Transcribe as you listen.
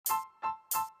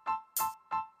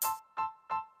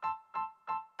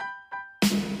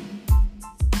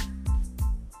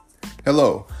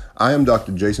Hello, I am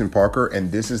Dr. Jason Parker,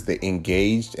 and this is the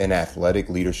Engaged in Athletic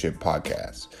Leadership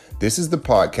Podcast. This is the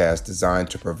podcast designed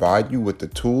to provide you with the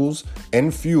tools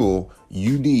and fuel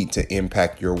you need to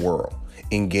impact your world.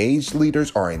 Engaged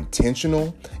leaders are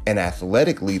intentional, and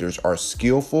athletic leaders are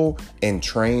skillful and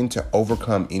trained to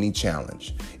overcome any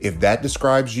challenge. If that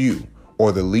describes you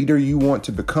or the leader you want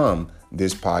to become,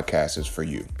 this podcast is for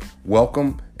you.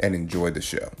 Welcome and enjoy the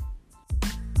show.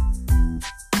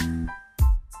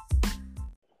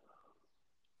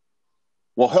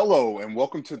 Well, hello, and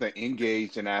welcome to the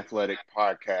Engaged in Athletic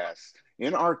podcast.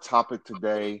 In our topic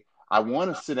today, I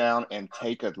want to sit down and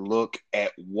take a look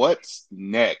at what's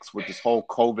next with this whole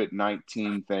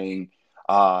COVID-19 thing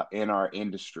in our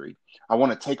industry. I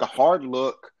want to take a hard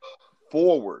look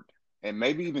forward and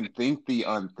maybe even think the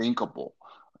unthinkable.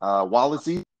 While it's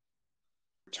easy to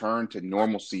return to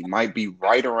normalcy might be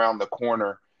right around the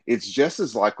corner, it's just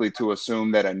as likely to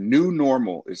assume that a new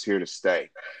normal is here to stay.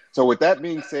 So with that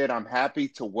being said, I'm happy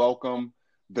to welcome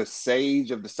the sage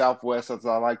of the Southwest, as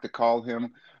I like to call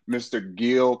him, Mr.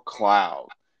 Gil Cloud.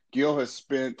 Gil has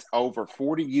spent over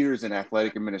 40 years in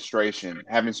athletic administration,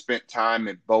 having spent time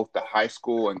in both the high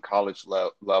school and college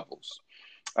levels.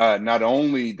 Not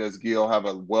only does Gil have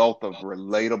a wealth of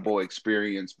relatable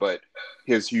experience, but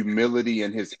his humility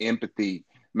and his empathy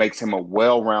makes him a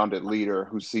well-rounded leader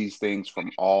who sees things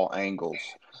from all angles.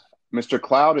 Mr.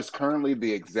 Cloud is currently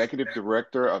the Executive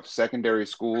Director of Secondary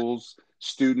Schools,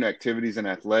 Student Activities and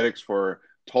Athletics for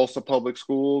Tulsa Public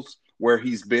Schools, where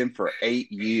he's been for 8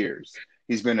 years.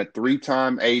 He's been a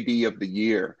 3-time AD of the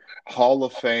Year, Hall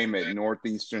of Fame at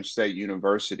Northeastern State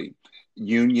University,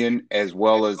 Union, as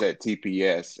well as at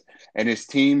TPS. And his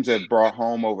teams have brought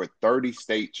home over 30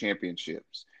 state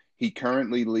championships. He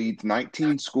currently leads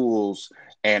 19 schools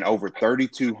and over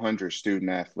 3,200 student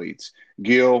athletes.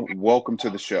 Gil, welcome to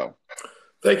the show.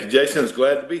 Thank you, Jason. It's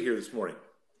glad to be here this morning.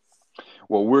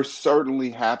 Well, we're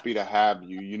certainly happy to have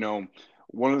you. You know,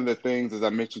 one of the things, as I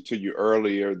mentioned to you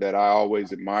earlier, that I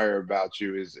always admire about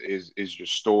you is your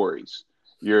stories.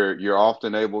 You're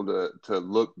often able to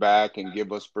look back and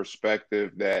give us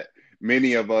perspective that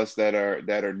many of us that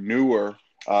are newer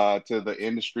to the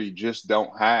industry just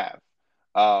don't have.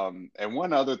 And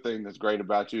one other thing that's great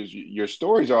about you is your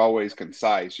stories are always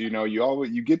concise. You know,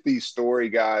 you get these story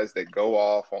guys that go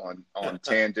off on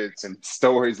tangents and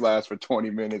stories last for 20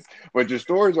 minutes, but your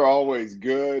stories are always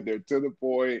good. They're to the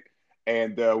point,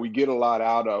 and we get a lot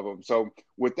out of them. So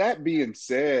with that being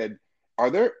said, are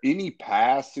there any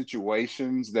past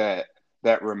situations that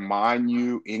remind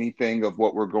you anything of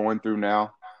what we're going through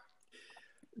now?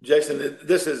 Jason,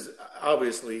 this is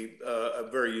obviously a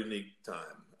very unique time.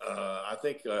 I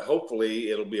think hopefully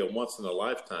it'll be a once in a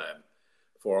lifetime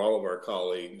for all of our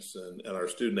colleagues and our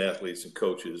student athletes and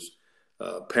coaches,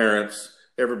 parents,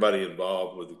 everybody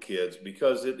involved with the kids,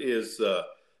 because it is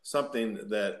something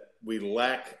that we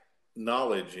lack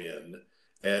knowledge in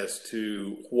as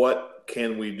to what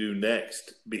can we do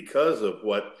next because of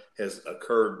what has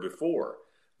occurred before.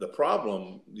 The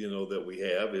problem, that we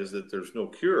have is that there's no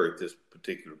cure at this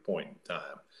particular point in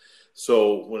time.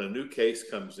 So when a new case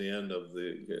comes in of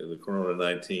the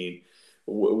Corona-19,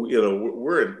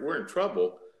 we're in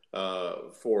trouble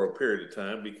for a period of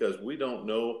time because we don't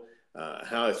know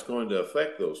how it's going to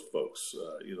affect those folks.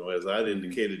 As I'd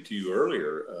indicated to you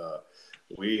earlier,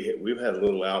 we've had a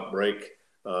little outbreak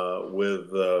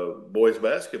with boys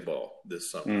basketball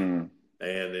this summer,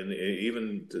 and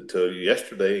even to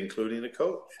yesterday, including a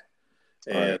coach.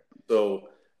 And so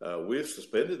we've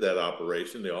suspended that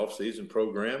operation, the off-season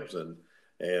programs,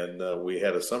 and we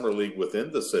had a summer league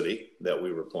within the city that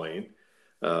we were playing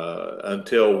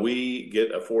until we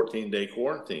get a 14-day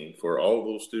quarantine for all of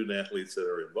those student athletes that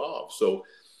are involved. So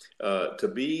to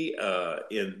be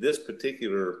in this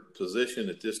particular position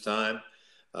at this time,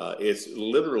 it's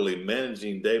literally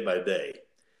managing day by day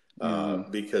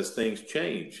because things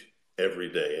change every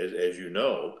day, as you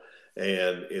know.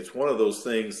 And it's one of those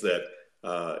things that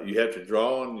you have to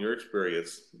draw on your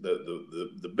experience.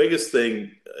 The biggest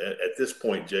thing at this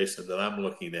point, Jason, that I'm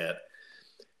looking at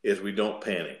is we don't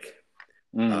panic.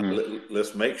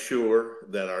 Let's make sure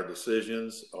that our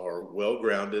decisions are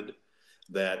well-grounded,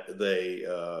 that they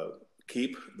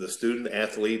keep the student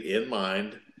athlete in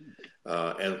mind,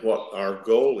 and what our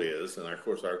goal is. And of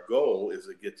course, our goal is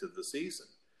to get to the season.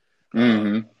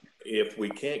 If we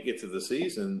can't get to the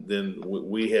season, then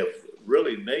we have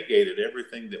really negated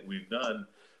everything that we've done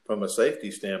from a safety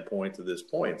standpoint to this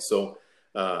point. So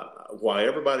while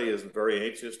everybody is very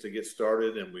anxious to get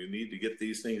started and we need to get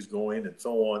these things going and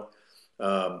so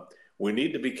on, we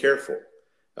need to be careful.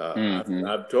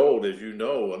 I've told, as you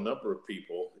know, a number of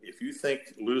people, if you think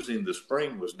losing the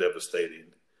spring was devastating,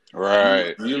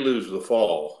 Right. You lose the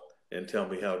fall, and tell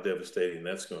me how devastating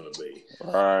that's going to be.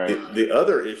 Right. The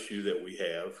other issue that we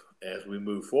have as we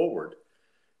move forward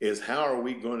is how are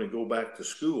we going to go back to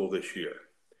school this year?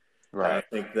 And I Right.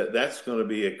 think that that's going to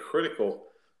be a critical,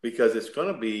 because it's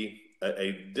going to be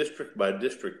a district by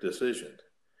district decision.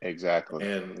 Exactly.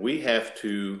 And we have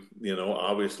to,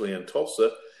 obviously in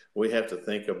Tulsa, we have to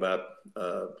think about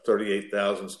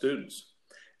 38,000 students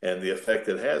and the effect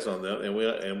it has on them.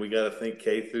 And we got to think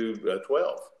K through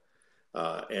 12.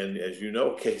 And as you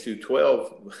know, K through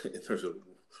 12, there's a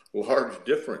large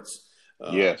difference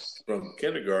Yes. from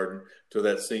kindergarten to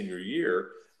that senior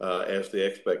year as the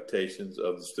expectations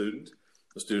of the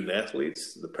student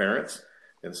athletes, the parents,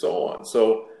 and so on.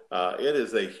 So it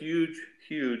is a huge,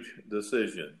 huge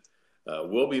decision.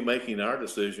 We'll be making our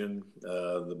decision.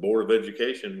 The Board of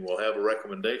Education will have a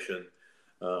recommendation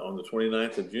on the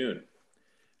 29th of June.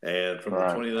 And from the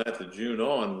 29th of June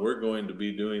on, we're going to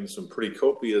be doing some pretty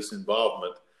copious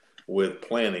involvement with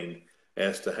planning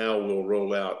as to how we'll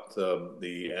roll out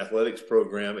the athletics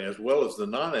program as well as the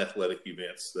non-athletic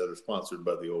events that are sponsored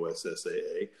by the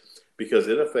OSSAA, because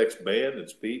it affects band and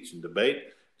speech and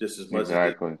debate just as much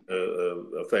as it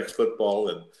affects football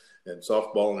and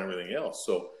softball and everything else.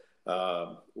 So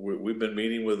we've been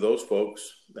meeting with those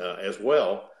folks as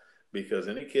well, because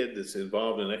any kid that's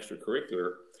involved in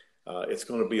extracurricular, it's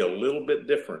going to be a little bit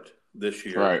different this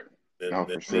year than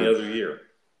any other year.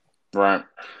 Right.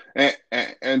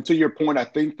 And to your point, I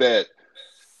think that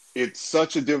it's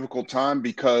such a difficult time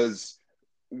because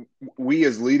we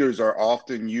as leaders are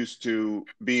often used to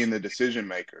being the decision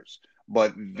makers,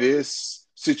 but this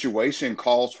situation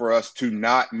calls for us to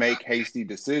not make hasty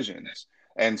decisions.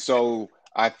 And so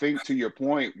I think, to your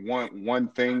point, one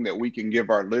thing that we can give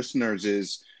our listeners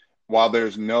is, while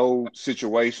there's no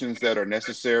situations that are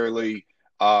necessarily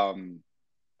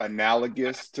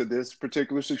analogous to this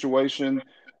particular situation,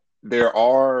 there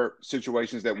are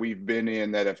situations that we've been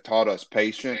in that have taught us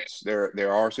patience.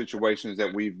 There are situations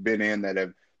that we've been in that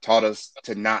have taught us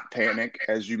to not panic,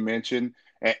 as you mentioned.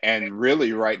 And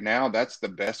really, right now, that's the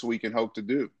best we can hope to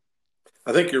do.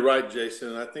 I think you're right,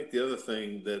 Jason. I think the other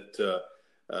thing that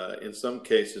in some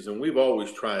cases, and we've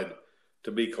always tried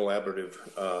to be collaborative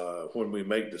when we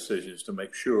make decisions to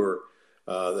make sure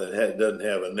that it doesn't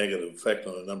have a negative effect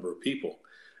on a number of people.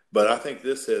 But I think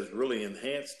this has really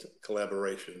enhanced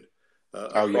collaboration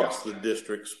across the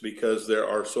districts, because there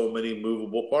are so many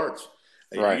movable parts.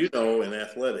 And in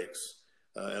athletics,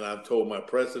 and I've told my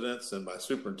presidents and my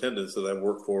superintendents that I've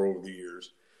worked for over the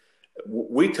years,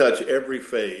 we touch every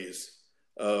phase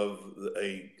of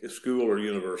a school or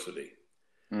university.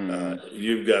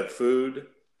 You've got food,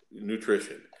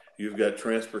 nutrition, you've got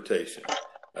transportation,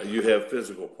 you have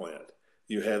physical plant,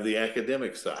 you have the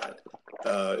academic side.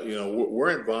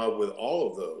 We're involved with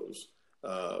all of those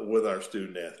with our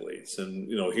student athletes. And,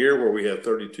 here where we have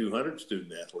 3,200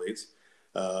 student athletes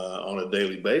on a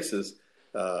daily basis,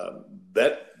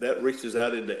 that reaches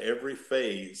out into every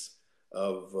phase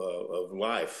of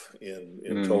life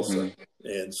in Tulsa.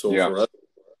 And so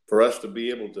for us to be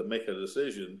able to make a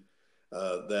decision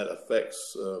that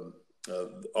affects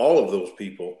all of those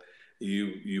people,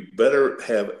 you better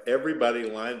have everybody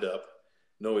lined up,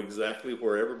 know exactly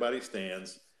where everybody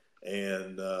stands,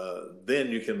 and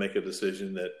then you can make a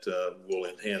decision that will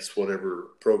enhance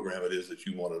whatever program it is that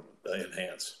you want to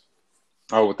enhance.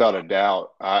 Oh, without a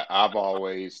doubt. I've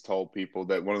always told people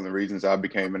that one of the reasons I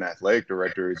became an athletic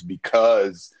director is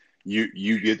because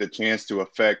you get the chance to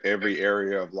affect every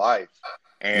area of life.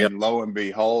 And lo and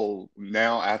behold,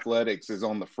 now athletics is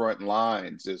on the front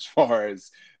lines as far as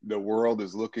the world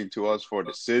is looking to us for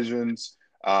decisions.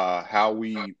 How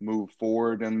we move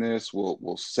forward in this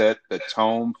will set the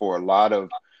tone for a lot of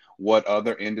what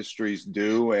other industries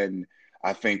do. And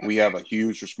I think we have a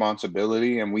huge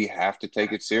responsibility, and we have to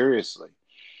take it seriously.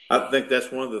 I think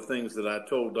that's one of the things that I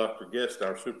told Dr. Guest,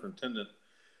 our superintendent,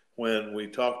 when we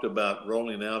talked about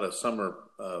rolling out a summer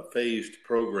phased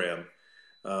program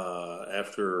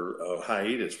after a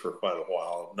hiatus for quite a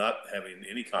while of not having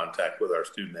any contact with our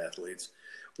student athletes.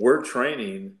 We're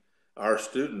training our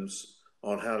students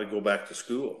on how to go back to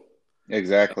school.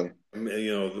 Exactly.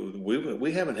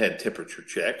 We haven't had temperature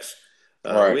checks.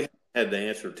 We haven't had to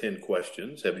answer 10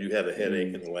 questions. Have you had a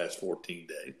headache in the last 14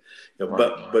 days?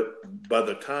 But by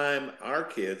the time our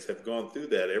kids have gone through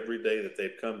that every day that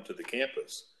they've come to the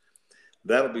campus,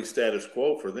 that'll be status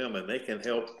quo for them, and they can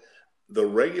help the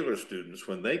regular students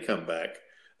when they come back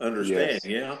understand,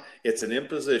 it's an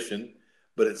imposition,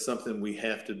 but it's something we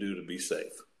have to do to be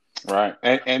safe. Right.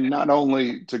 And not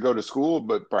only to go to school,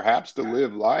 but perhaps to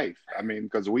live life. I mean,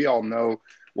 because we all know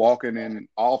walking in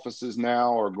offices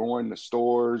now or going to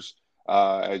stores,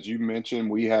 As you mentioned,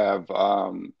 we have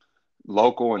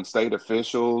local and state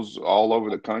officials all over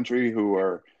the country who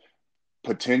are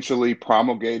potentially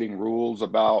promulgating rules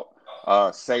about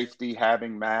safety,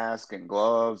 having masks and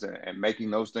gloves, and making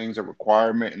those things a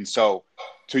requirement. And so,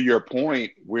 to your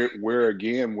point, we're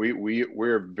again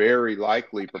we're very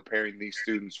likely preparing these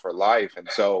students for life. And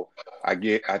so, I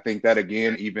think that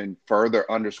again even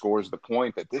further underscores the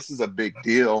point that this is a big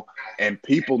deal, and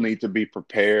people need to be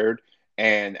prepared,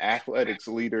 and athletics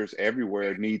leaders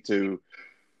everywhere need to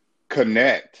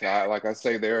connect. Like I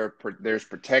say, there's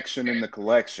protection in the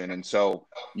collection, and so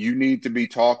you need to be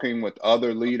talking with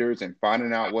other leaders and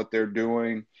finding out what they're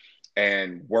doing,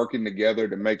 and working together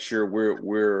to make sure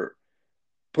we're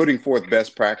putting forth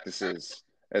best practices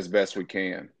as best we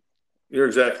can. You're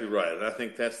exactly right, and I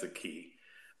think that's the key.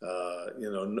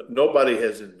 Nobody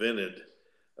has invented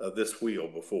this wheel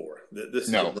before. No,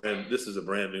 This is a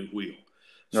brand new wheel.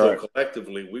 all So right,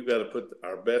 collectively, we've got to put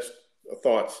our best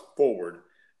thoughts forward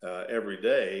every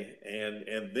day,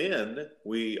 and then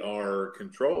we are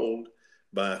controlled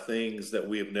by things that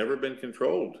we have never been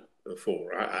controlled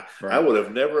before. I right, would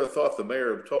have never thought the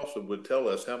mayor of Tulsa would tell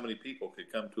us how many people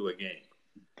could come to a game,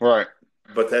 right,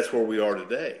 but that's where we are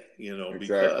today.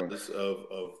 exactly. Because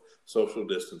of social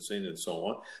distancing and so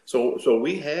on. So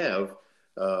we have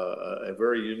a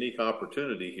very unique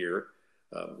opportunity here.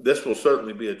 This will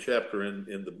certainly be a chapter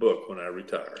in the book when I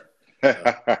retire.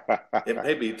 It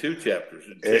may be two chapters,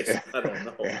 Jason. I don't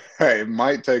know. It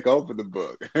might take over the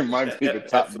book. It might be the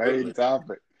top main Absolutely.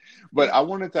 topic. But Yeah. I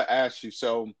wanted to ask you,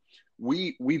 so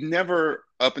we've never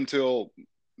up until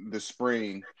the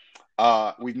spring,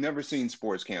 we've never seen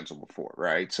sports canceled before,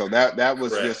 right? So that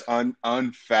was just Correct.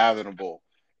 unfathomable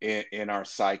in our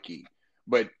psyche.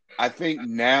 But I think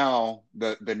now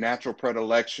the natural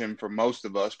predilection for most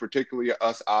of us, particularly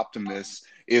us optimists,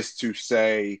 is to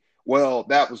say, well,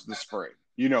 that was the spring.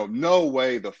 No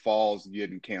way the fall's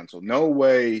getting canceled. No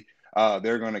way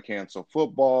they're going to cancel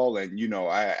football. And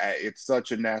it's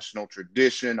such a national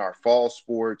tradition, our fall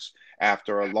sports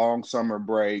after a long summer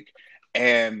break.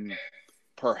 And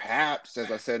perhaps,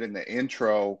 as I said in the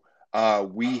intro,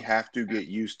 we have to get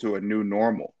used to a new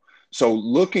normal. So,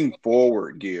 looking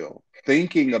forward, Gil,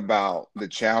 thinking about the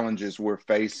challenges we're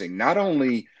facing, not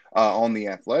only on the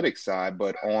athletic side,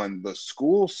 but on the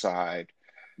school side,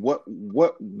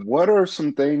 what are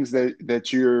some things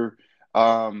that you're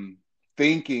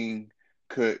thinking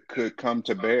could come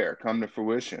to bear, come to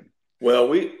fruition?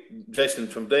 Well, Jason,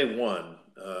 from day one,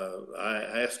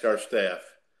 I asked our staff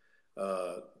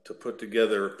to put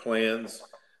together plans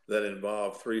that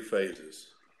involve three phases.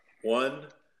 One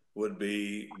would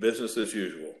be business as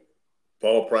usual.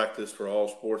 Fall practice for all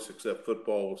sports except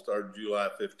football will start July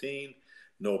 15.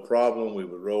 No problem. We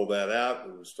would roll that out.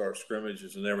 We would start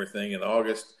scrimmages and everything in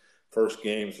August. First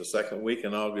games the second week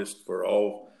in August for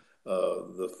all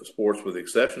the sports, with the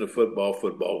exception of football.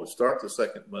 Football would start the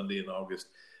second Monday in August,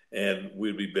 and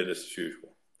we'd be business as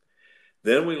usual.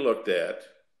 Then we looked at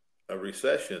a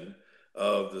recession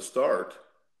of the start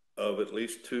of at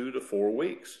least 2 to 4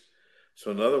 weeks. So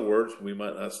in other words, we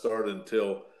might not start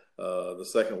until the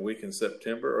second week in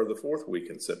September or the fourth week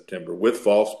in September with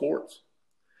fall sports.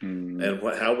 Mm,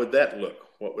 And how would that look?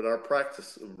 What would our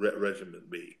practice regimen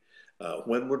be?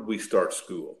 When would we start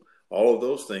school? All of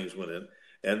those things went in.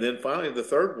 And then finally, the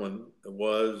third one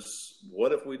was,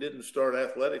 what if we didn't start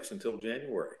athletics until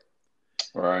January?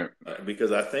 right.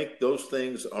 Because I think those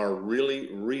things are really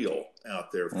real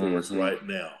out there for us Hmm. right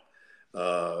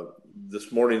now.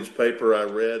 This morning's paper, I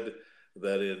read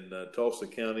that in Tulsa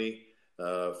County,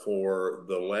 for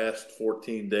the last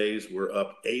 14 days, we're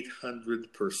up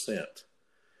 800%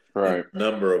 in Right. the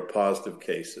number of positive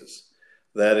cases.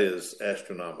 That is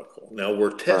astronomical. Now we're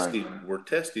Right.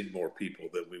 testing more people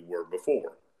than we were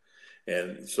before,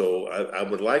 and so I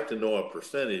would like to know a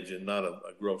percentage and not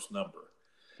a gross number.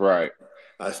 Right.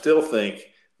 I still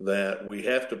think that we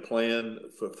have to plan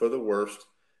for the worst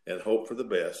and hope for the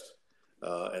best.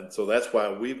 And so that's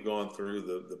why we've gone through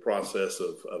the process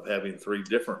of having three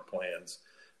different plans,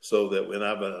 so that when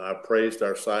I've praised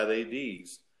our site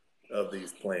ADs of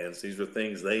these plans, these are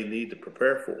things they need to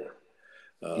prepare for.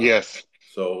 Yes.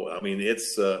 So, I mean,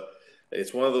 it's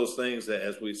one of those things that,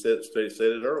 as we said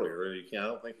it earlier, I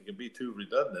don't think it can be too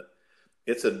redundant.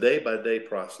 It's a day-by-day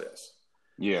process.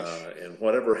 Yes. And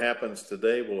whatever happens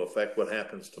today will affect what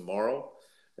happens tomorrow.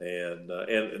 And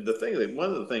one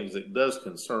of the things that does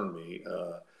concern me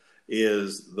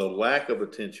is the lack of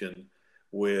attention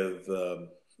with,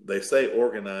 they say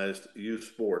organized youth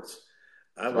sports.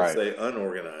 I would Right. say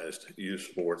unorganized youth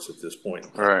sports at this point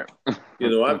in time. Right.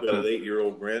 I've got an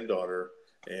 8-year-old granddaughter,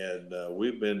 and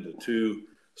we've been to two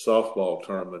softball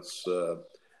tournaments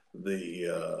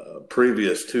the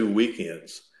previous 2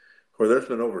 weekends, where there's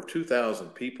been over 2,000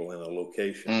 people in a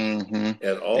location Mm-hmm.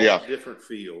 at all Yeah. different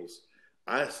fields.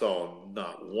 I saw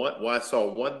not one. Well, I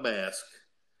saw one mask.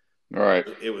 Right.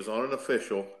 It was on an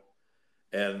official,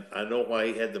 and I know why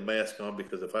he had the mask on,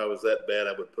 because if I was that bad,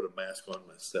 I would put a mask on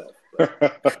myself.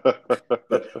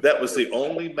 But that was the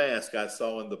only mask I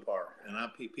saw in the park, and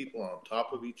people are on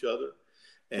top of each other,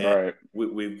 and Right.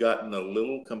 we've gotten a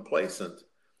little complacent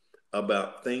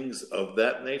about things of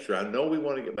that nature. I know we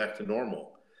want to get back to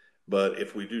normal, but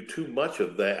if we do too much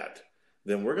of that,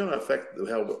 then we're going to affect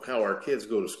how our kids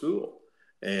go to school.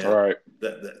 And Right.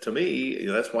 that to me,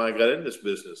 that's why I got in this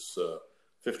business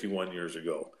 51 years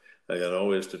ago.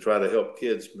 Is to try to help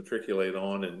kids matriculate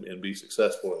on and be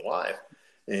successful in life.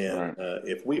 And Right.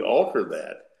 If we alter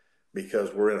that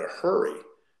because we're in a hurry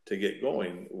to get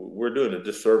going, we're doing a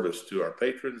disservice to our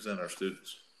patrons and our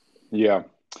students. Yeah.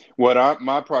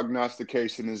 My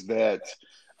prognostication is that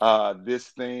this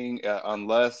thing,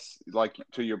 unless, like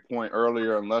to your point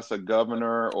earlier, unless a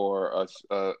governor or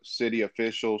a city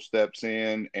official steps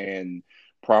in and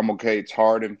promulgates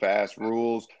hard and fast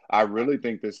rules, I really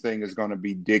think this thing is going to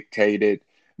be dictated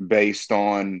based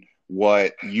on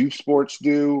what youth sports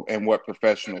do and what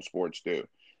professional sports do.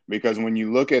 Because when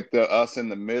you look at us in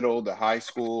the middle, the high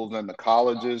schools and the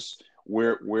colleges,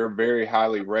 we're very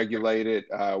highly regulated.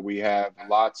 We have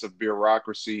lots of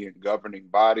bureaucracy and governing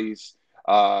bodies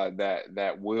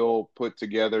that will put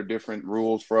together different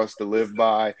rules for us to live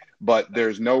by. But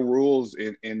there's no rules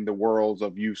in the worlds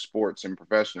of youth sports and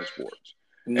professional sports.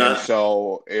 And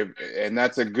so, and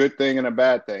that's a good thing and a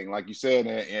bad thing. Like you said,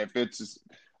 if it's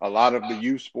a lot of the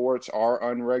youth sports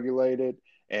are unregulated,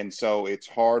 and so it's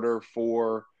harder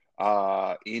for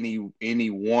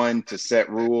anyone to set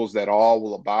rules that all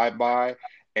will abide by.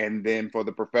 And then for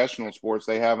the professional sports,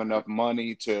 they have enough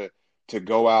money to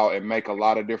go out and make a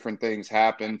lot of different things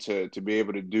happen to be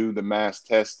able to do the mass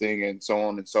testing and so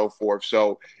on and so forth.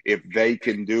 So if they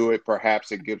can do it,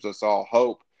 perhaps it gives us all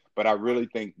hope. But I really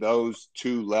think those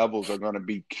two levels are going to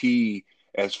be key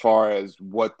as far as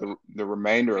what the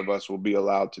remainder of us will be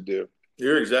allowed to do.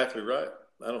 You're exactly right.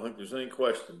 I don't think there's any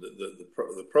question.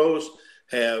 The pros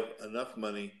have enough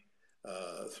money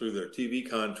through their TV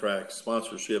contracts,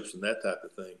 sponsorships, and that type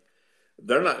of thing.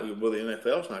 They're not. Well, the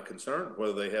NFL's not concerned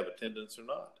whether they have attendance or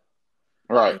not,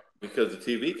 right? Because the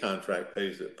TV contract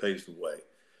pays the way.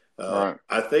 Right.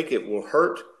 I think it will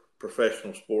hurt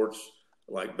professional sports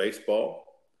like baseball.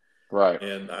 Right.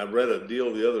 And I read a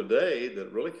deal the other day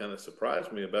that really kind of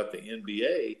surprised me about the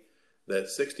NBA, that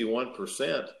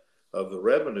 61% of the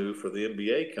revenue for the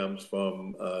NBA comes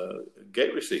from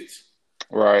gate receipts.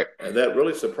 Right. And that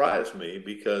really surprised me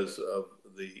because of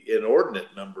the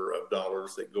inordinate number of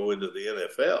dollars that go into the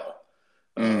NFL,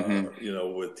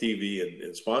 with TV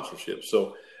and sponsorship.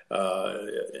 So,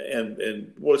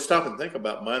 and well, stop and think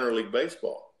about minor league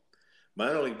baseball.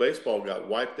 Minor league baseball got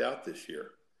wiped out this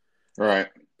year. Right.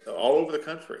 All over the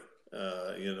country.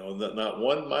 Not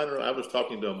one minor. I was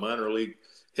talking to a minor league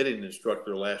hitting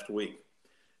instructor last week,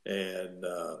 and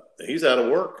he's out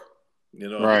of work.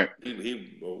 Right.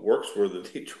 He works for the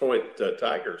Detroit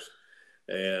Tigers,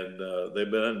 and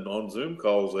they've been on Zoom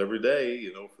calls every day,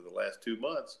 for the last 2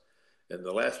 months. And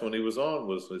the last one he was on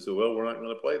he said, "Well, we're not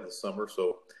going to play this summer,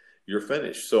 so you're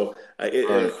finished." So it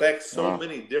affects so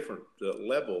many different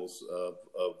levels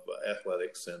of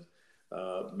athletics, and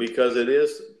because it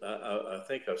is, I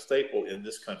think, a staple in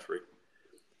this country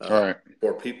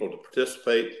for people to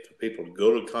participate, for people to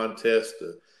go to contests,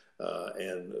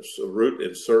 and root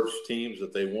and search teams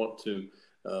that they want to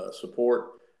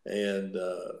support. And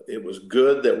it was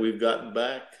good that we've gotten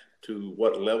back to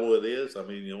what level it is. I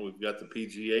mean, we've got the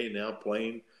PGA now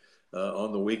playing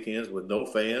on the weekends with no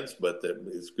fans, but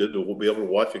it's good to be able to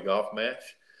watch a golf match.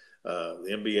 The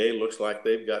NBA looks like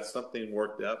they've got something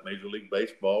worked out. Major League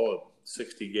Baseball, a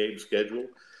 60-game schedule.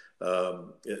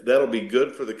 That'll be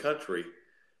good for the country,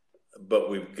 but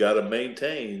we've got to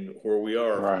maintain where we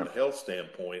are from a health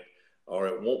standpoint, or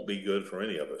it won't be good for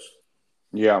any of us.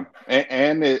 Yeah,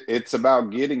 and it's about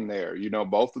getting there.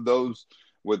 Both of those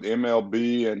with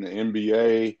MLB and the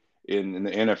NBA and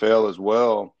the NFL as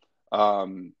well.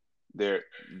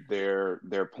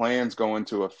 Their plans go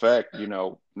into effect,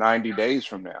 90 days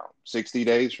from now, 60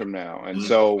 days from now. And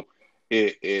so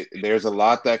there's a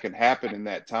lot that can happen in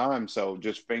that time. So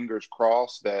just fingers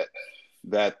crossed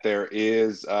that there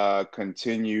is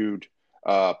continued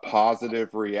positive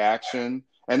reaction.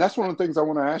 And that's one of the things I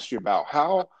want to ask you about.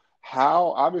 How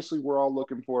obviously we're all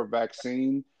looking for a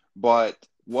vaccine, but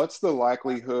what's the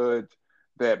likelihood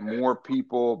that more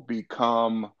people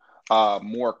become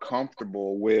more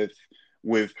comfortable with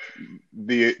with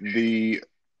the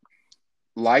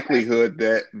likelihood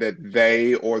that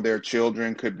they or their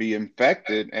children could be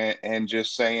infected, and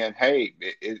just saying, hey,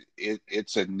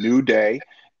 it's a new day,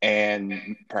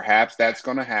 and perhaps that's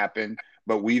going to happen,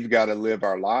 but we've got to live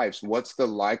our lives. What's the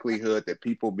likelihood that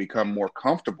people become more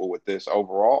comfortable with this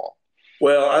overall?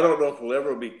 Well, I don't know if we'll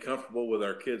ever be comfortable with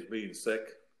our kids being sick,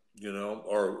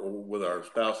 or with our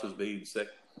spouses being sick.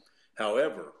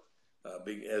 However,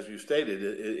 as you stated,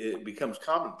 it becomes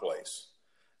commonplace.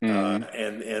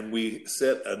 Mm-hmm. And we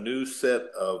set a new set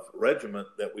of regiment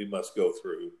that we must go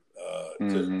through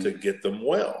to get them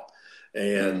well.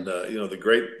 And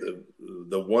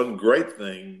the one great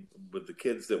thing with the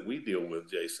kids that we deal with,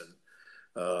 Jason,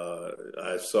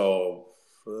 I saw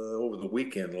over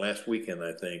the last weekend,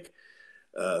 I think,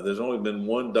 there's only been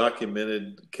one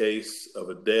documented case of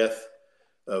a death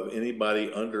of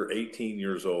anybody under 18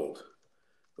 years old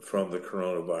from the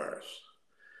coronavirus.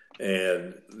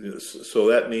 And so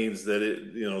that means that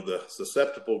the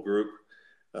susceptible group,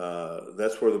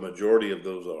 that's where the majority of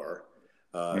those are.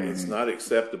 It's not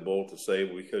acceptable to say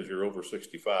because you're over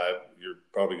 65, you're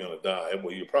probably going to die.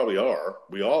 Well, you probably are.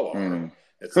 We all are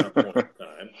at some point in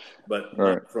time, but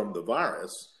not from the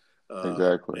virus.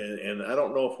 Exactly. And I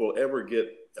don't know if we'll ever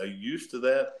get used to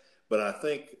that, but I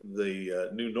think the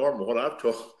new normal, what I've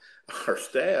told our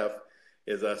staff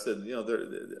is, I said, and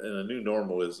a new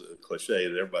normal is a cliche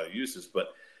that everybody uses, but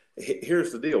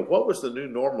here's the deal. What was the new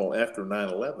normal after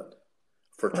 9/11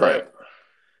 for travel? Right.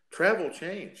 Travel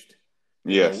changed.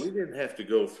 Yes. We didn't have to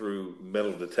go through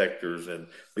metal detectors and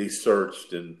be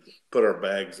searched and put our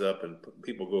bags up and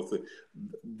people go through.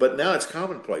 But now it's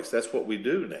commonplace. That's what we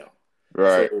do now.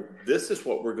 Right. So this is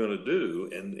what we're going to do.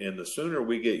 And the sooner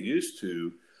we get used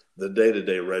to the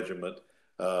day-to-day regiment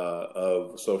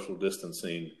of social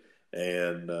distancing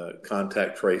and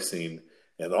contact tracing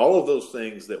and all of those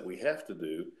things that we have to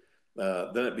do,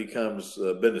 then it becomes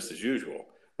business as usual.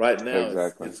 Right now,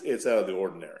 exactly. it's out of the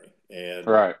ordinary. And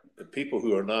the people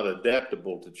who are not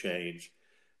adaptable to change,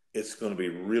 it's going to be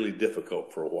really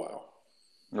difficult for a while.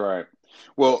 Right.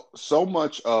 Well, so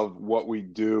much of what we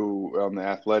do on the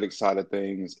athletic side of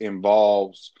things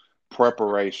involves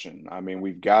preparation. I mean,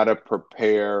 we've got to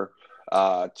prepare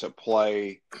to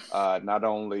play, not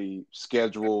only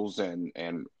schedules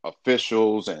and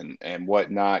officials and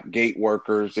whatnot, gate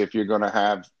workers, if you're going to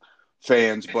have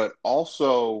fans, but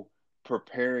also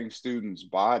preparing students'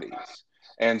 bodies.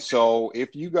 And so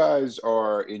if you guys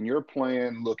are in your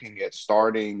plan looking at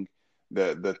starting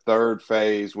the third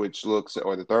phase, or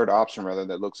the third option rather,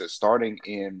 that looks at starting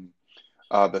in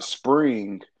the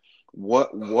spring,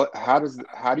 how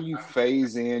do you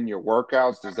phase in your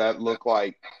workouts? Does that look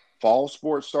like fall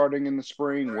sports starting in the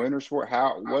spring, winter sport?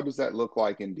 What does that look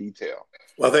like in detail?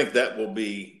 Well, I think that will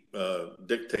be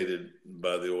dictated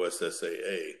by the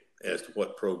OSSAA as to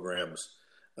what programs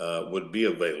would be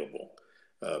available.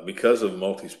 Because of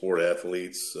multi-sport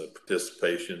athletes,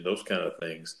 participation, those kind of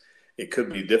things, it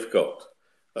could be difficult,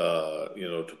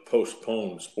 to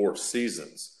postpone sports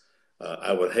seasons.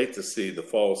 I would hate to see the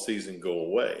fall season go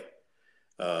away,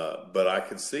 but I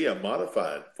could see a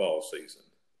modified fall season,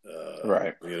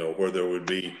 where there would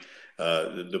be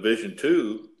the Division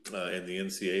II and the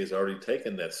NCAA has already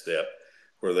taken that step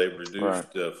where they've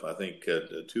reduced, I think,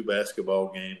 2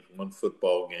 basketball games, 1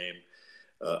 football game.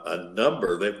 A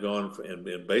number they've gone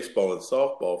in baseball and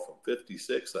softball from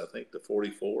 56, I think, to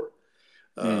 44.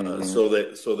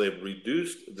 So they've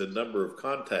reduced the number of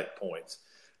contact points.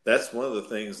 That's one of the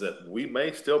things that we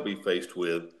may still be faced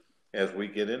with as we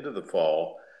get into the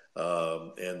fall,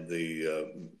 and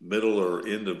the middle or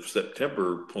end of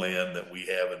September plan that we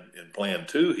have in Plan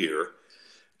 2 here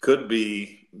could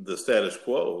be the status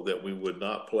quo, that we would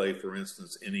not play, for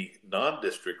instance, any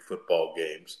non-district football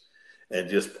games and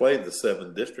just play the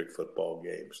 7 district football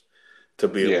games to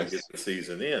be able to get the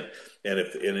season in. And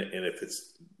if it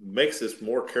makes us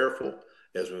more careful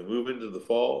as we move into the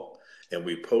fall and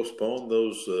we postpone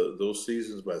those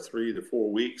seasons by 3 to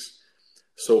 4 weeks,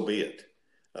 so be it.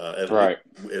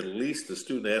 At least the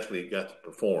student athlete got to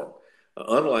perform.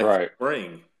 Unlike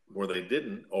spring, where they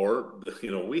didn't, or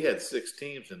we had 6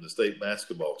 teams in the state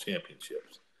basketball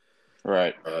championships.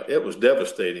 Right. It was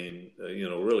devastating,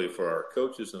 really for our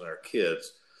coaches and our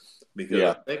kids, because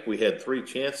I think we had 3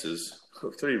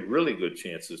 really good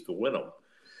chances to win them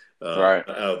out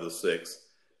of the 6,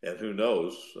 and who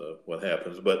knows what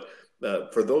happens. But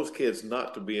for those kids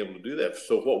not to be able to do that,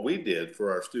 so what we did for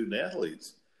our student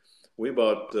athletes, we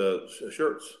bought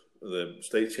shirts, the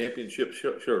state championship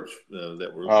shirts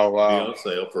that were on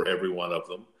sale for every one of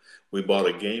them. We bought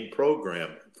a game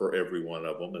program for every one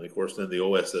of them. And, of course, then the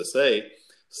OSSA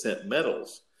sent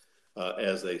medals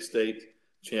as a state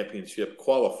championship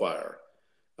qualifier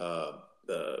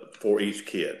for each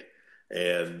kid.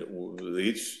 And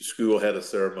each school had a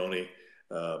ceremony,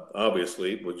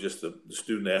 obviously, with just the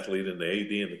student athlete and the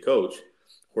AD and the coach,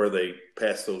 where they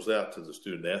pass those out to the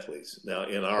student athletes. Now,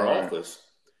 in our office,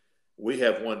 we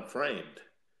have one framed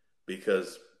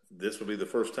because this will be the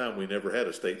first time we never had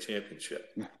a state championship.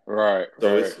 Right.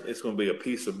 So it's going to be a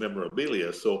piece of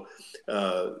memorabilia. So,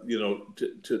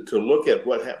 to look at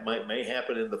what may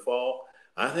happen in the fall,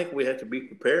 I think we have to be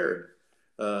prepared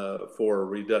for a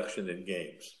reduction in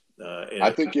games.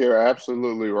 I think you're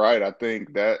absolutely right. I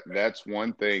think that's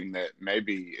one thing that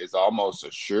maybe is almost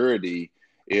a surety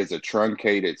is a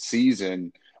truncated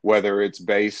season, whether it's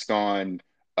based on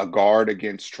a guard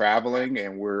against traveling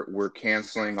and we're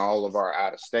canceling all of our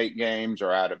out-of-state games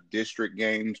or out-of-district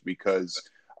games because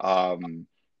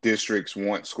districts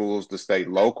want schools to stay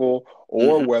local,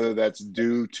 or whether that's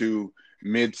due to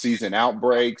mid-season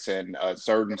outbreaks and a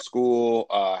certain school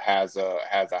has a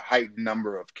heightened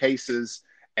number of cases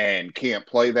and can't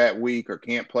play that week or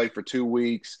can't play for 2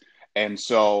 weeks. And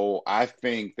so I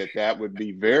think that would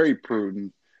be very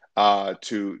prudent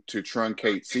to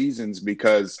truncate seasons,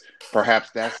 because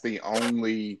perhaps that's the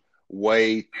only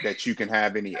way that you can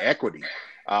have any equity.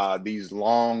 These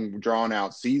long,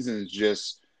 drawn-out seasons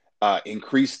just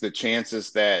increase the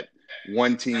chances that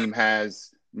one team has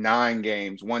 9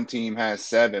 games, one team has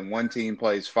 7, one team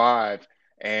plays 5,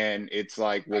 and it's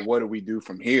like, well, what do we do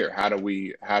from here? How do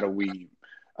we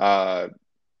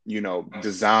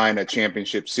design a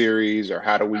championship series, or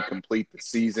how do we complete the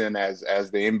season as the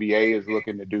NBA is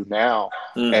looking to do now?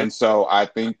 And so I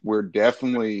think we're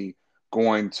definitely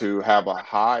going to have a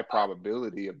high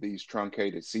probability of these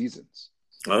truncated seasons.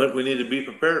 I think we need to be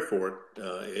prepared for it.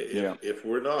 If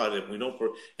we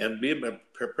don't, and being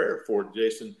prepared for it,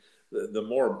 Jason, the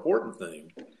more important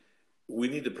thing, we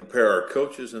need to prepare our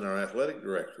coaches and our athletic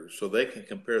directors so they can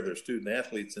compare their student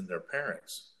athletes and their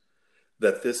parents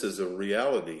that this is a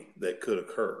reality that could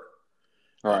occur.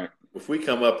 All right. If we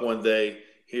come up one day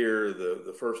here,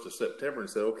 the 1st of September, and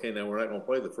say, okay, now we're not going to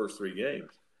play the first 3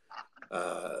 games,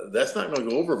 that's not going to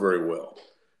go over very well.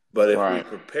 But if we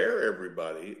prepare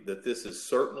everybody that this is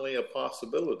certainly a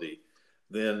possibility,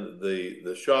 then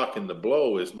the shock and the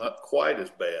blow is not quite as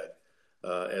bad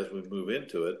as we move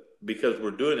into it, because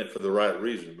we're doing it for the right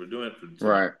reasons. We're doing it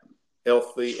for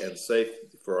healthy and safe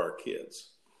for our kids.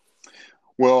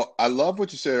 Well, I love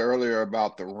what you said earlier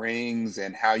about the rings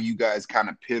and how you guys kind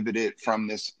of pivoted from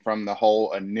the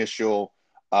whole initial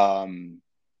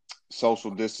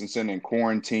social distancing and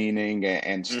quarantining,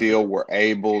 and still were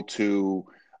able to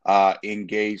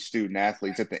engage student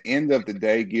athletes. At the end of the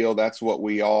day, Gil, that's what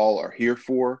we all are here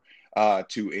for,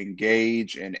 to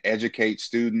engage and educate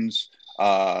students,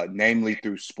 namely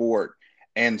through sport.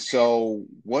 And so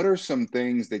what are some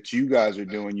things that you guys are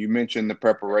doing? You mentioned the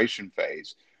preparation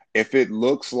phase. If it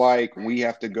looks like we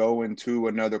have to go into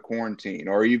another quarantine,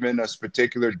 or even a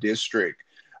particular district,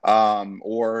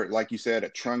 or like you said, a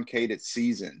truncated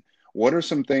season, what are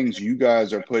some things you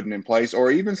guys are putting in place,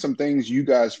 or even some things you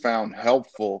guys found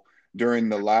helpful during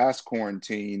the last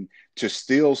quarantine to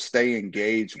still stay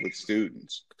engaged with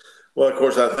students? Well, of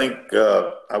course, I think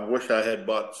I wish I had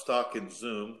bought stock in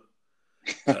Zoom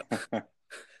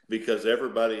because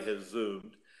everybody has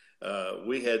Zoomed.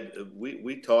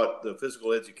 We taught the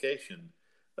physical education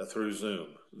through Zoom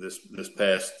this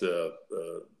past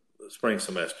spring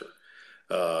semester,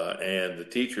 and the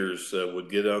teachers would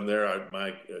get on there.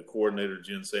 My coordinator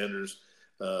Jen Sanders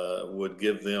would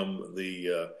give them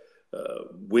the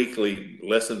weekly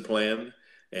lesson plan,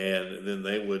 and then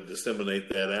they would disseminate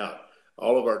that out.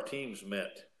 All of our teams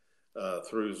met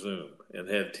through Zoom and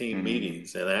had team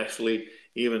meetings, and actually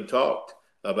even talked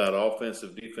about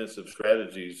offensive, defensive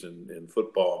strategies in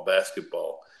football and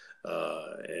basketball.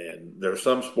 And there are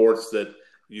some sports that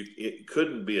it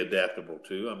couldn't be adaptable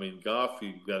to. I mean, golf,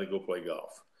 you've got to go play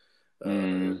golf.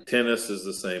 Tennis is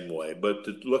the same way. But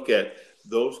to look at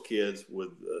those kids with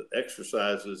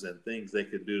exercises and things they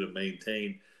could do to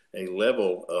maintain a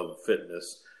level of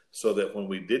fitness, so that when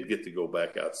we did get to go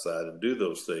back outside and do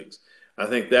those things, I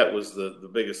think that was the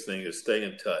biggest thing, is stay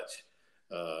in touch.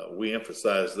 We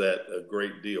emphasized that a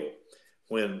great deal.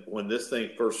 When this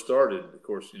thing first started, of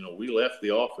course, we left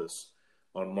the office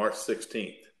on March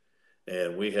 16th,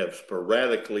 and we have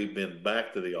sporadically been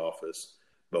back to the office,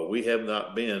 but we have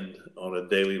not been on a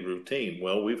daily routine.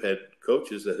 Well, we've had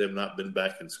coaches that have not been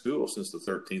back in school since the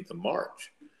 13th of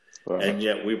March. Right. And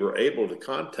yet we were able to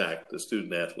contact the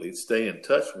student athletes, stay in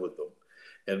touch with them,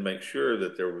 and make sure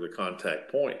that there was a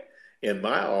contact point. In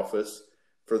my office,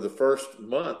 for the first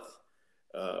month,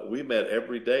 we met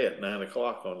every day at 9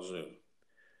 o'clock on Zoom.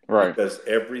 Right. because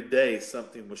every day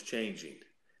something was changing,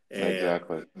 and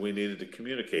Exactly. we needed to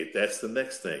communicate. That's the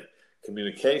next thing.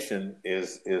 Communication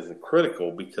is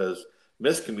critical, because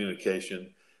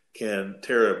miscommunication can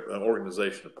tear an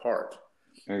organization apart.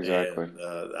 Exactly. And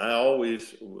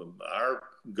our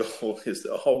goal is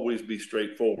to always be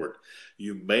straightforward.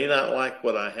 You may not like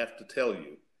what I have to tell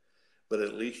you, but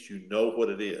at least you know what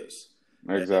it is,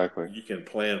 and Exactly. you can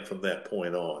plan from that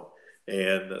point on.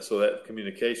 And so that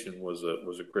communication was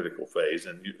a critical phase.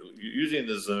 And using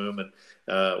the Zoom, and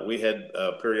we had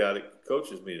periodic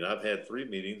coaches meeting. I've had 3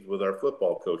 meetings with our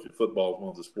football coaches. Football is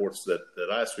one of the sports that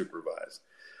I supervise,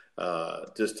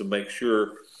 just to make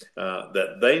sure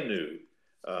that they knew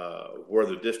where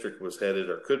the district was headed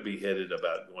or could be headed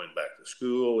about going back to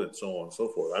school and so on and so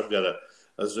forth. I've got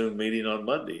a Zoom meeting on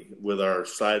Monday with our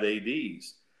site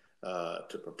ADs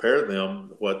to prepare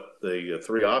them what the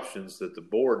 3 options that the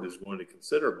board is going to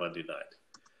consider Monday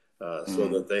night, so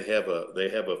that they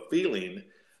have a feeling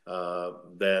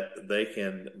that they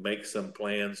can make some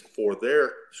plans for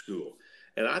their school.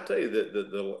 And I tell you that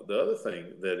the other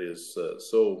thing that is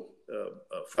so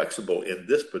flexible in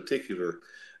this particular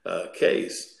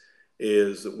case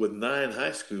is that with 9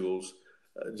 high schools,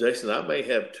 Jason, I may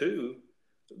have 2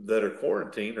 that are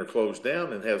quarantined or closed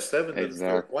down, and have 7 that are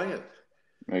still planned.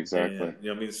 Exactly. And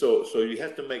I mean, so you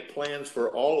have to make plans for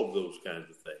all of those kinds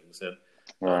of things, and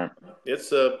Right.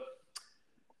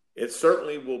 it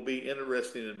certainly will be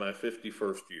interesting in my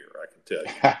 51st year, I can tell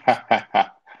you.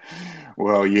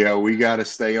 Well, yeah, we got to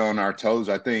stay on our toes.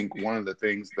 I think one of the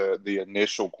things the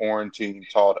initial quarantine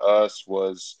taught us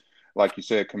was, like you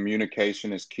said,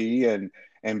 communication is key, and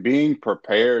being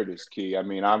prepared is key. I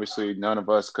mean, obviously, none of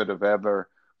us could have ever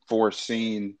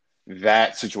foreseen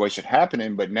that situation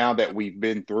happening, but now that we've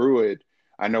been through it,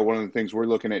 I know one of the things we're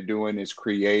looking at doing is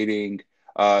creating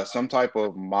some type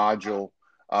of module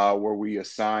where we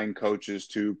assign coaches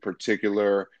to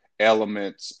particular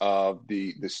elements of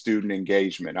the student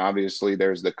engagement. Obviously,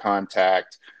 there's the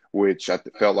contact, which I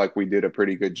felt like we did a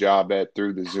pretty good job at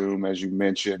through the Zoom, as you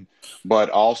mentioned, but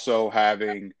also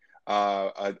having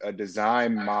a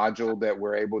design module that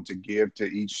we're able to give to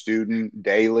each student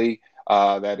daily.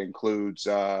 That includes,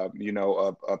 a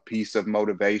piece of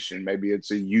motivation. Maybe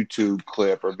it's a YouTube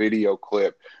clip or video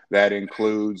clip that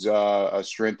includes a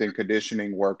strength and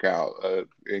conditioning workout,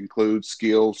 includes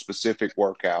skill specific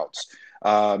workouts,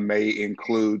 may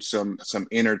include some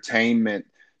entertainment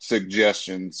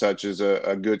suggestions, such as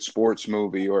a good sports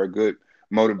movie or a good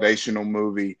motivational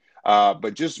movie,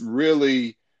 but just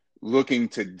really looking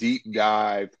to deep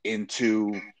dive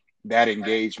into that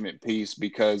engagement piece,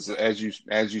 because as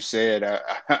you said,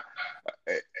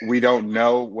 we don't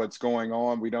know what's going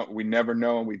on. We never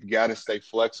know, and we've got to stay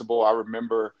flexible. I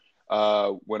remember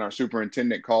when our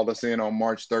superintendent called us in on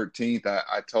March 13th,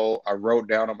 I wrote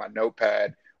down on my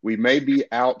notepad, we may be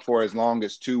out for as long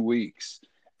as 2 weeks.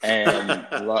 And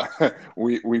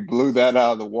we blew that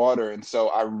out of the water. And so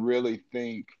I really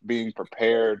think being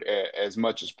prepared as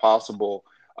much as possible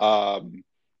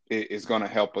is going to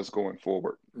help us going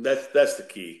forward. That's the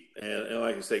key. And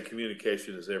like I say,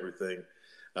 communication is everything.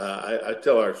 I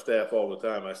tell our staff all the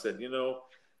time, I said,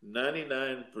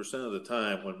 99% of the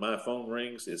time when my phone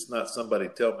rings, it's not somebody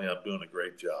telling me I'm doing a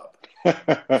great job.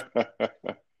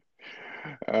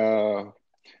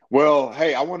 Well,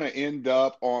 hey, I want to end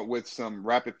up with some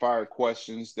rapid fire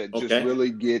questions that just Okay. really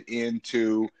get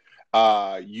into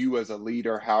you as a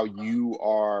leader, how you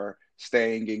are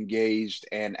staying engaged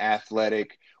and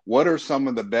athletic. What are some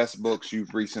of the best books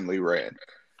you've recently read?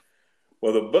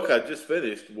 Well, the book I just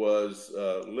finished was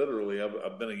literally,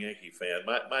 I've been a Yankee fan.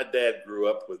 My dad grew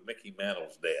up with Mickey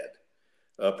Mantle's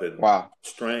dad up in Wow.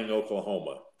 Strang,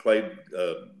 Oklahoma, played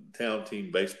town team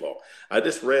baseball. I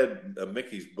just read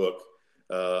Mickey's book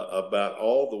about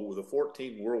all the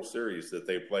 14 World Series that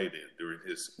they played in during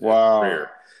his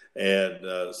career.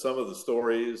 And some of the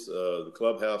stories, the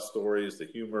clubhouse stories, the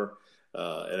humor,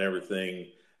 and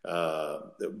everything,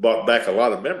 brought back a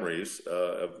lot of memories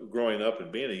of growing up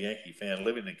and being a Yankee fan,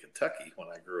 living in Kentucky when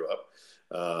I grew up.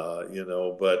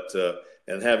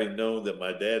 And having known that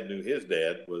my dad knew his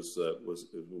dad was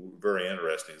very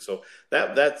interesting. So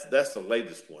that's the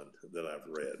latest one that I've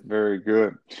read. Very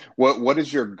good. What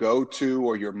is your go-to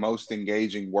or your most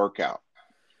engaging workout?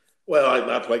 Well,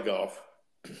 I play golf.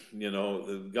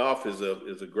 The golf is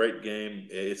a great game.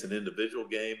 It's an individual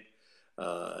game.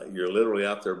 You're literally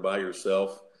out there by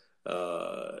yourself.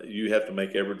 You have to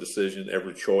make every decision,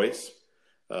 every choice.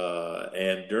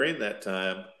 And during that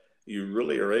time, you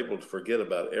really are able to forget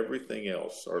about everything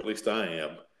else, or at least I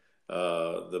am.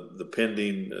 The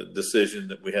pending decision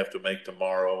that we have to make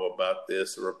tomorrow about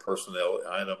this or a personnel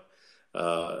item.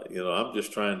 I'm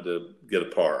just trying to get a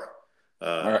par.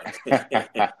 All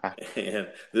And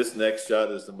this next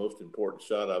shot is the most important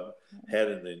shot I've had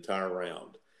in the entire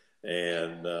round.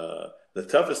 And the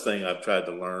toughest thing I've tried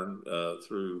to learn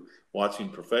through watching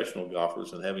professional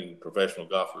golfers and having professional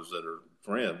golfers that are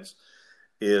friends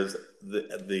is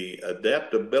the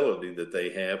adaptability that they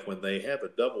have when they have a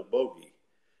double bogey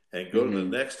and go to the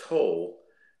next hole,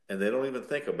 and they don't even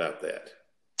think about that.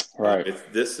 Right.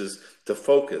 This is to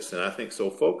focus, and I think so.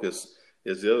 Focus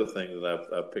is the other thing that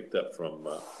I've picked up from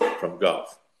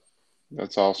golf.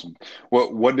 That's awesome.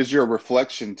 What does your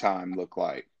reflection time look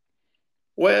like?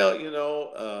 Well,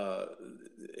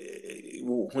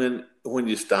 when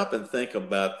you stop and think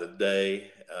about the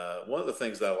day, one of the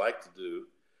things I like to do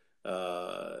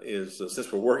is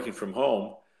since we're working from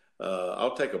home,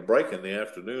 I'll take a break in the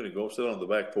afternoon and go sit on the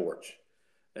back porch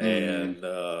and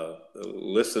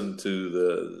listen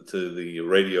to the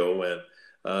radio and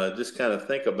just kind of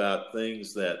think about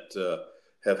things that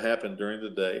have happened during the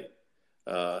day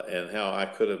and how I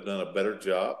could have done a better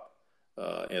job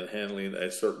in handling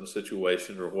a certain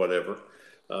situation or whatever.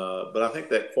 But I think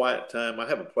that quiet time, I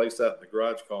have a place out in the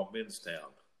garage called Men's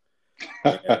Town.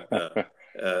 And,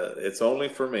 it's only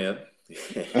for men. We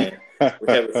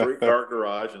have a 3-car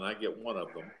garage, and I get one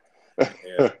of them.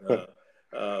 And,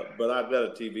 but I've got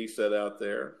a TV set out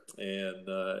there, and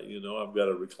I've got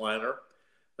a recliner.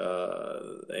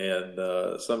 And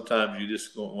sometimes you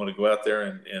just want to go out there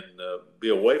and be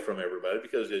away from everybody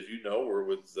because, as you know, we're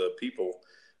with people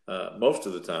most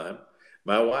of the time.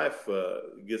 My wife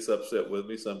gets upset with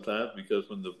me sometimes because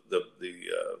when the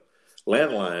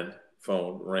landline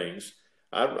phone rings,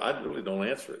 I really don't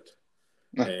answer it.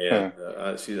 And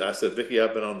I said, Vicki,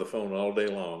 I've been on the phone all day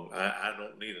long. I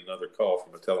don't need another call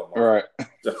from a telemarketer. All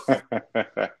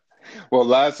right. Well,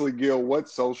 lastly, Gil, what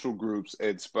social groups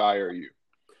inspire you?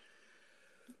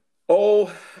 Oh,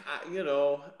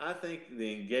 I think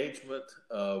the engagement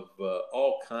of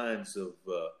all kinds of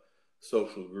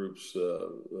social groups,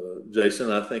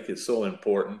 Jason, I think it's so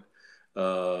important.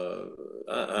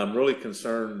 I'm really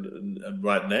concerned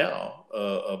right now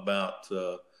about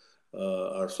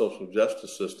our social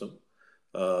justice system.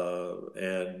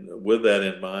 And with that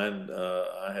in mind,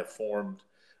 I have formed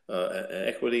an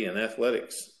Equity and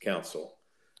Athletics Council.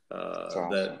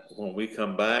 Awesome. That when we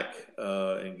come back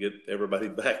and get everybody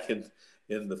back in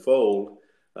the fold,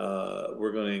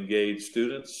 we're going to engage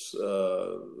students,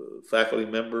 faculty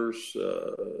members,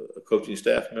 coaching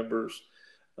staff members,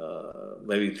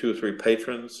 maybe 2 or 3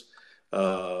 patrons,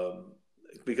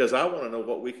 because I want to know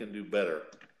what we can do better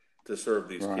to serve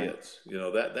these kids.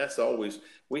 That's always,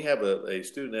 we have a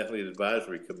student athlete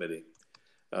advisory committee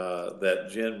that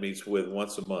Jen meets with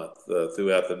once a month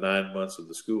throughout the 9 months of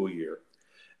the school year.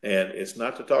 And it's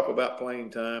not to talk about playing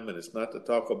time, and it's not to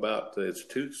talk about, it's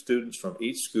 2 students from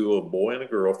each school, a boy and a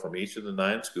girl from each of the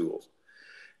 9 schools.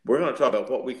 We're going to talk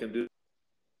about what we can do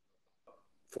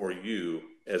for you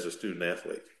as a student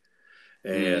athlete.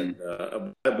 And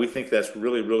we think that's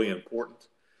really, really important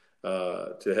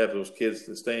to have those kids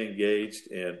to stay engaged.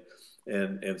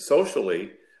 And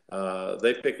socially,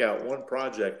 they pick out one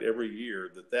project every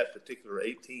year that particular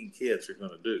 18 kids are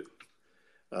going to do.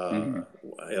 I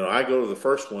go to the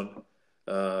first one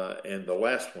and the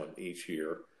last one each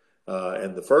year.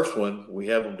 And the first one, we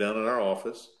have them down in our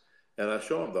office, and I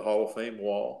show them the Hall of Fame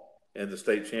wall and the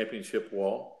state championship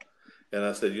wall. And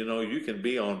I said, you can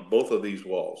be on both of these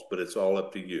walls, but it's all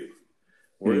up to you.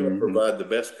 We're going to provide the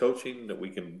best coaching that we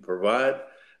can provide,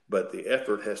 but the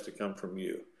effort has to come from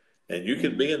you. And you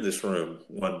can be in this room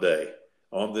one day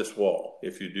on this wall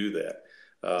if you do that.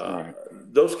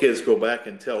 Those kids go back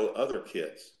and tell other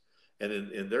kids, and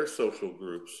in their social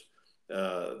groups,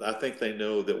 I think they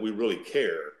know that we really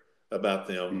care about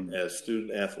them as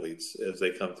student athletes as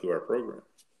they come through our program.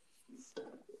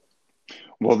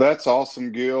 Well, that's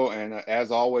awesome, Gil. And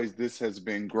as always, this has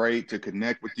been great to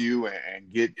connect with you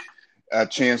and get a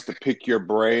chance to pick your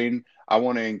brain. I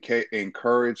want to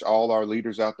encourage all our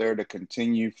leaders out there to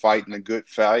continue fighting a good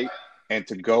fight and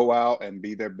to go out and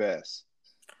be their best.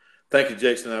 Thank you,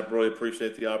 Jason. I really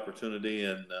appreciate the opportunity,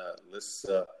 and let's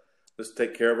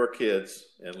take care of our kids,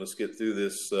 and let's get through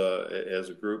this as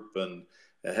a group and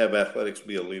have athletics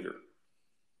be a leader.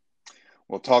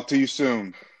 We'll talk to you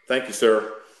soon. Thank you,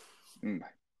 sir.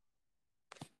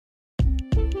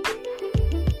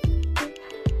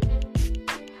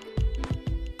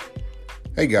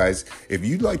 Hey guys, if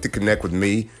you'd like to connect with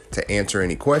me to answer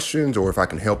any questions or if I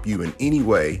can help you in any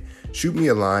way, shoot me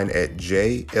a line at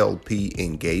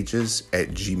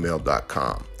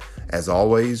jlpengages@gmail.com. As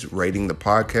always, rating the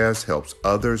podcast helps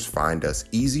others find us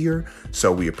easier,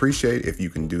 so we appreciate if you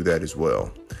can do that as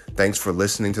well. Thanks for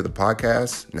listening to the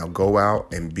podcast. Now go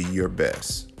out and be your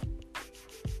best.